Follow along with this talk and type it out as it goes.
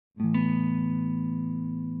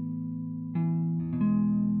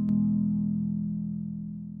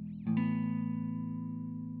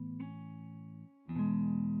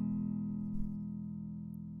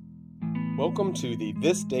Welcome to the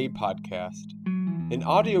This Day podcast, an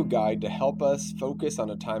audio guide to help us focus on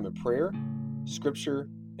a time of prayer, scripture,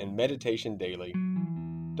 and meditation daily.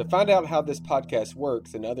 To find out how this podcast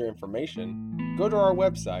works and other information, go to our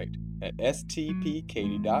website at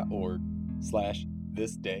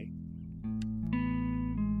stpkaty.org/thisday.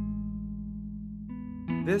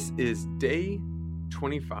 This is day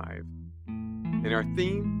 25, and our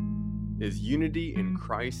theme is Unity in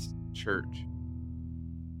Christ Church.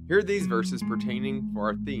 Here are these verses pertaining for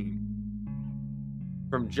our theme.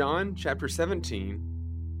 From John chapter 17,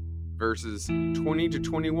 verses 20 to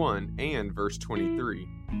 21 and verse 23.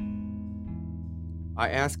 I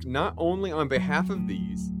ask not only on behalf of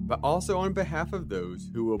these, but also on behalf of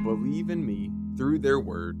those who will believe in me through their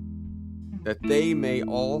word, that they may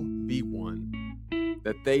all be one,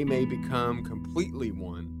 that they may become completely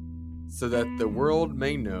one, so that the world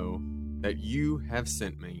may know that you have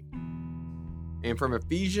sent me. And from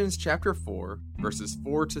Ephesians chapter 4, verses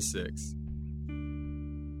 4 to 6.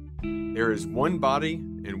 There is one body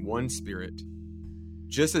and one Spirit,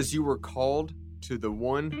 just as you were called to the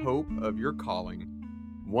one hope of your calling,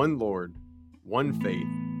 one Lord, one faith,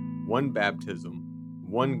 one baptism,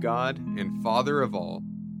 one God and Father of all,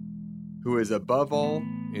 who is above all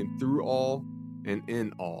and through all and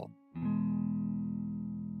in all.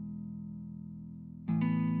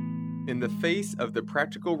 In the face of the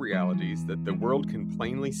practical realities that the world can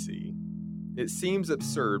plainly see, it seems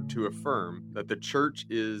absurd to affirm that the church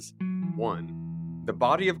is one. The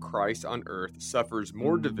body of Christ on earth suffers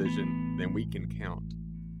more division than we can count.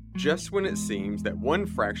 Just when it seems that one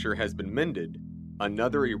fracture has been mended,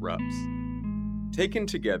 another erupts. Taken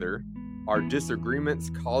together, our disagreements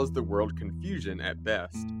cause the world confusion at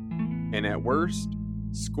best, and at worst,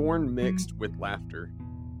 scorn mixed with laughter.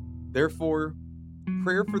 Therefore,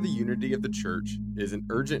 prayer for the unity of the church is an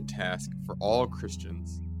urgent task for all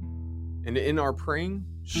Christians. And in our praying,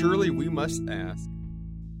 surely we must ask,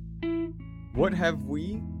 what have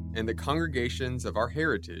we and the congregations of our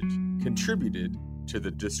heritage contributed to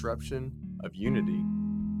the disruption of unity?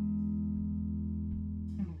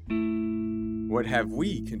 What have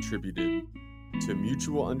we contributed to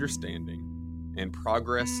mutual understanding and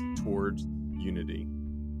progress towards unity?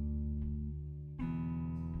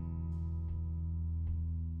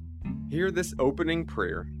 Hear this opening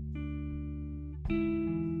prayer.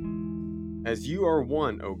 As you are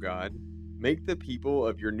one, O God, make the people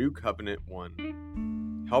of your new covenant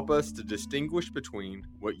one. Help us to distinguish between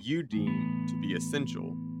what you deem to be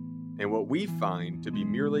essential and what we find to be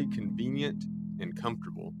merely convenient and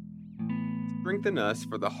comfortable. Strengthen us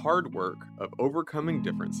for the hard work of overcoming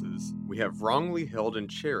differences we have wrongly held and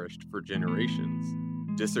cherished for generations.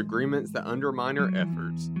 Disagreements that undermine our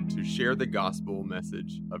efforts to share the gospel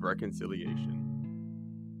message of reconciliation.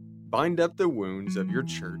 Bind up the wounds of your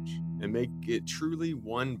church and make it truly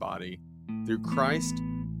one body through Christ,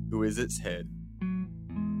 who is its head.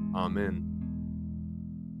 Amen.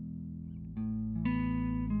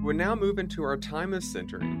 We'll now move into our time of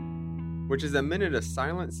centering, which is a minute of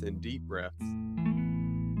silence and deep breaths.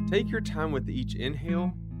 Take your time with each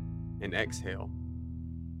inhale and exhale.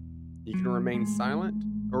 You can remain silent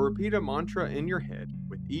or repeat a mantra in your head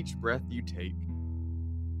with each breath you take.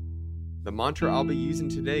 The mantra I'll be using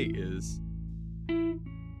today is,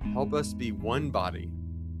 help us be one body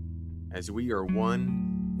as we are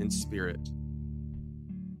one in spirit.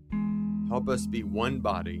 Help us be one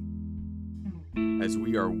body as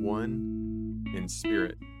we are one in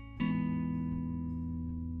spirit.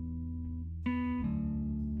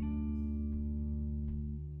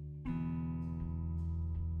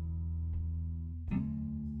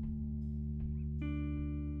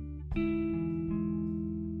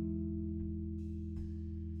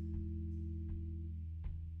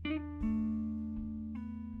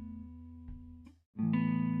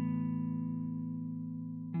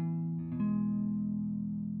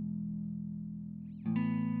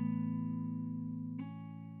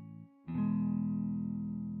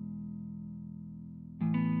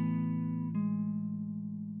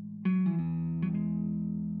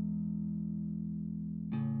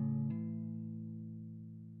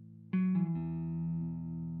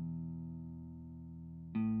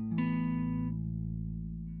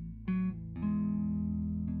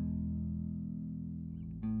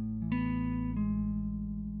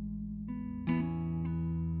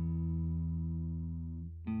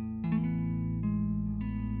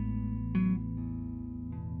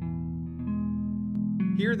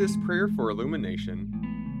 Hear this prayer for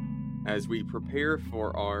illumination as we prepare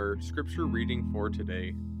for our scripture reading for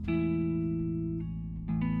today.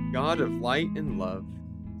 God of light and love,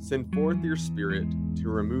 send forth your Spirit to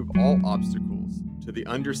remove all obstacles to to the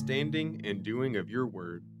understanding and doing of your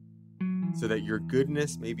word, so that your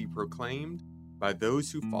goodness may be proclaimed by those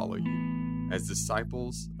who follow you as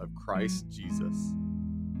disciples of Christ Jesus.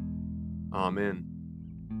 Amen.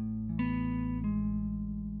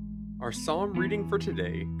 Our psalm reading for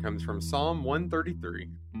today comes from Psalm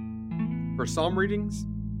 133. For psalm readings,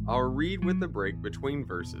 I'll read with a break between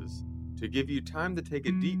verses to give you time to take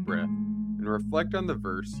a deep breath and reflect on the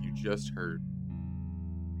verse you just heard.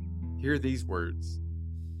 Hear these words.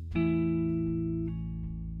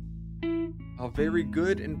 How very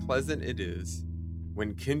good and pleasant it is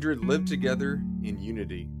when kindred live together in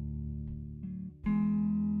unity.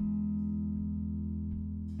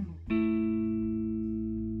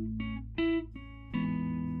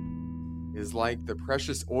 Is like the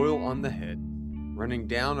precious oil on the head, running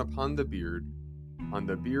down upon the beard, on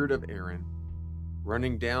the beard of Aaron,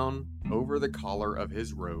 running down over the collar of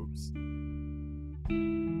his robes.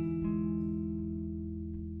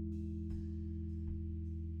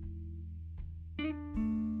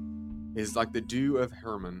 Is like the dew of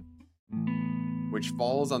Hermon, which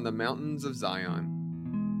falls on the mountains of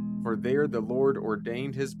Zion. For there the Lord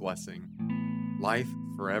ordained his blessing, life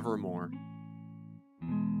forevermore.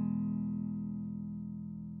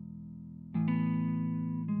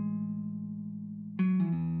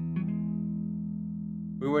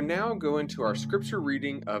 We will now go into our scripture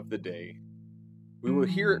reading of the day. We will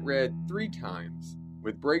hear it read 3 times,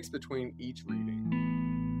 with breaks between each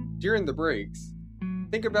reading. During the breaks,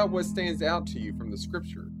 think about what stands out to you from the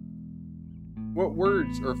scripture. What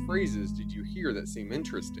words or phrases did you hear that seem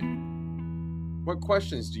interesting? What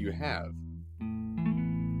questions do you have?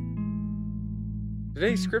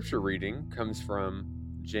 Today's scripture reading comes from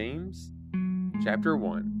James chapter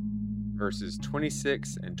 1, verses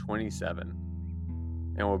 26 and 27,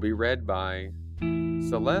 and will be read by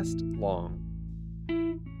Celeste Long.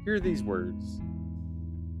 Hear these words.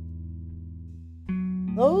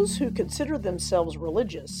 Those who consider themselves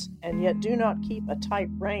religious and yet do not keep a tight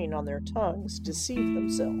rein on their tongues deceive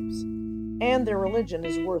themselves, and their religion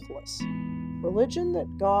is worthless. Religion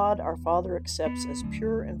that God our Father accepts as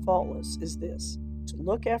pure and faultless is this: to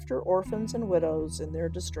look after orphans and widows in their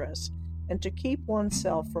distress, and to keep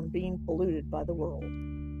oneself from being polluted by the world.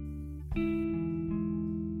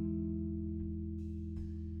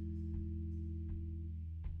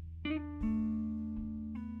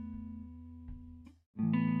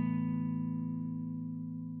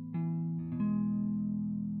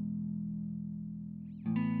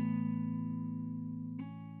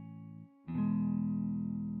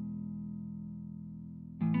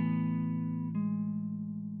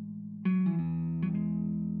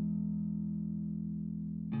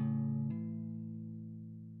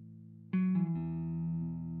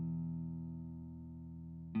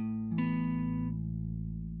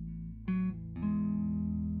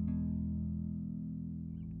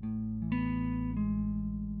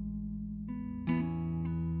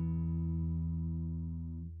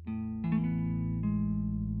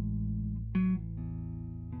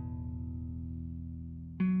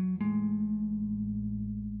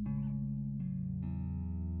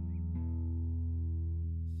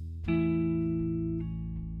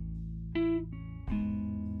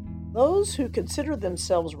 Those who consider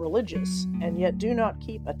themselves religious and yet do not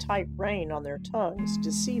keep a tight rein on their tongues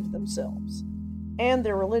deceive themselves, and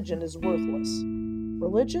their religion is worthless.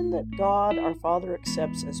 Religion that God our Father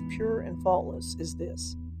accepts as pure and faultless is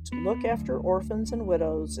this: to look after orphans and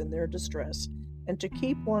widows in their distress, and to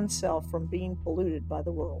keep oneself from being polluted by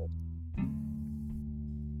the world.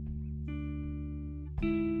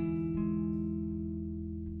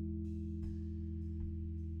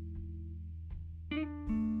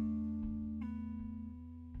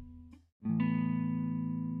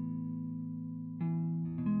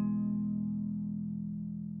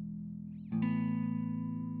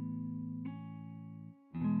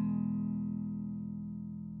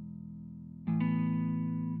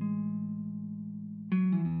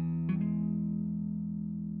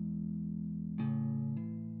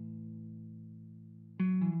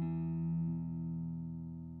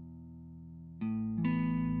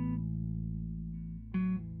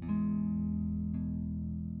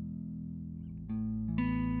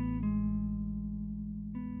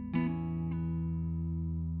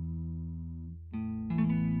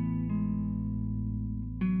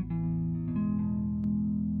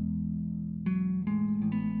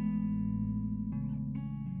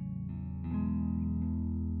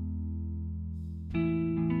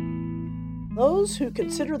 Those who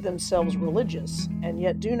consider themselves religious and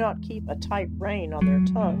yet do not keep a tight rein on their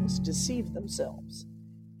tongues deceive themselves,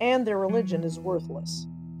 and their religion is worthless.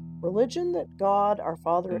 Religion that God our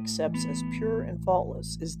Father accepts as pure and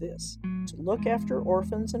faultless is this: to look after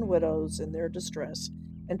orphans and widows in their distress,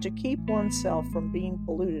 and to keep oneself from being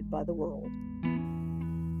polluted by the world.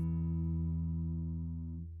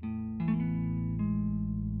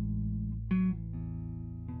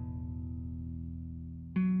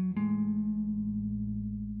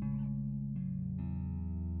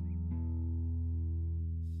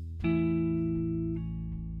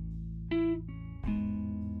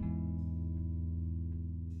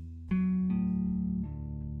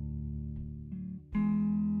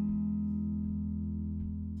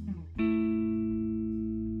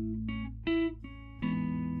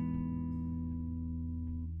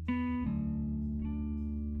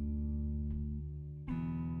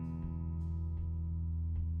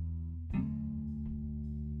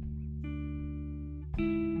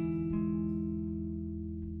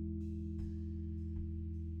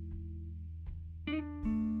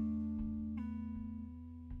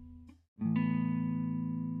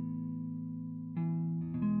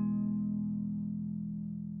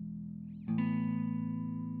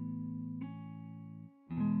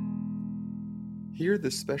 Hear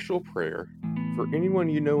this special prayer for anyone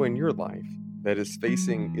you know in your life that is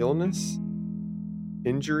facing illness,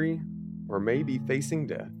 injury, or may be facing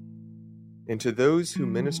death, and to those who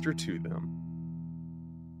minister to them.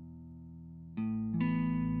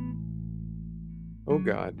 O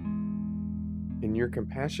God, in your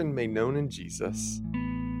compassion made known in Jesus,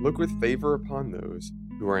 look with favor upon those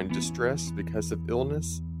who are in distress because of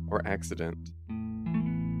illness or accident.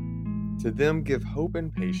 To them give hope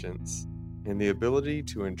and patience, and the ability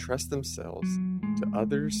to entrust themselves to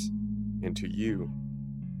others and to you.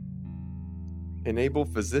 Enable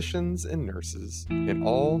physicians and nurses and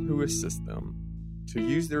all who assist them to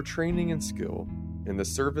use their training and skill in the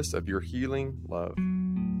service of your healing love.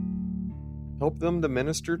 Help them to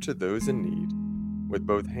minister to those in need with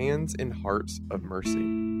both hands and hearts of mercy.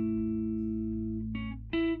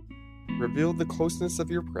 Reveal the closeness of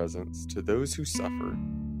your presence to those who suffer,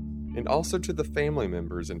 and also to the family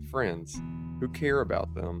members and friends who care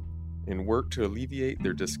about them and work to alleviate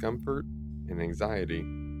their discomfort and anxiety.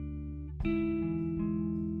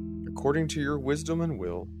 According to your wisdom and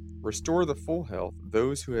will, restore the full health of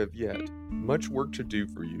those who have yet much work to do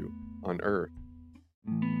for you on earth.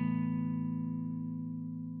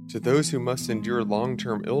 To those who must endure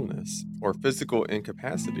long-term illness or physical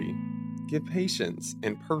incapacity, give patience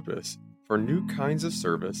and purpose for new kinds of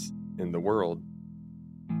service in the world.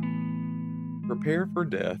 Prepare for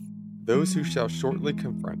death those who shall shortly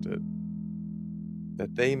confront it,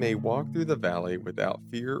 that they may walk through the valley without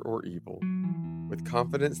fear or evil, with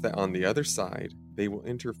confidence that on the other side they will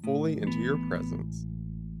enter fully into your presence,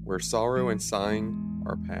 where sorrow and sighing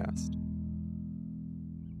are past.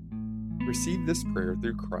 Receive this prayer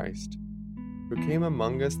through Christ, who came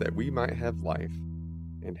among us that we might have life,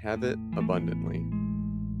 and have it abundantly.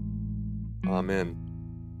 Amen.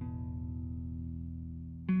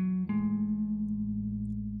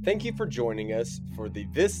 Thank you for joining us for the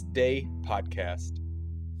This Day podcast.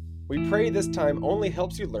 We pray this time only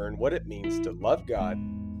helps you learn what it means to love God,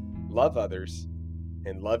 love others,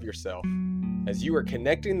 and love yourself as you are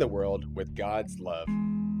connecting the world with God's love.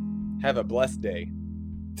 Have a blessed day.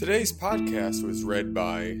 Today's podcast was read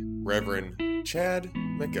by Reverend Chad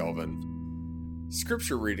McElvin.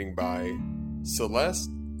 Scripture reading by Celeste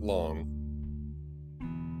Long.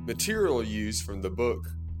 Material used from the book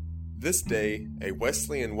This Day, A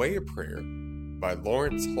Wesleyan Way of Prayer by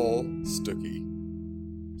Lawrence Hull Stuckey.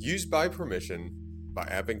 Used by permission by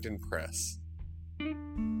Abingdon Press.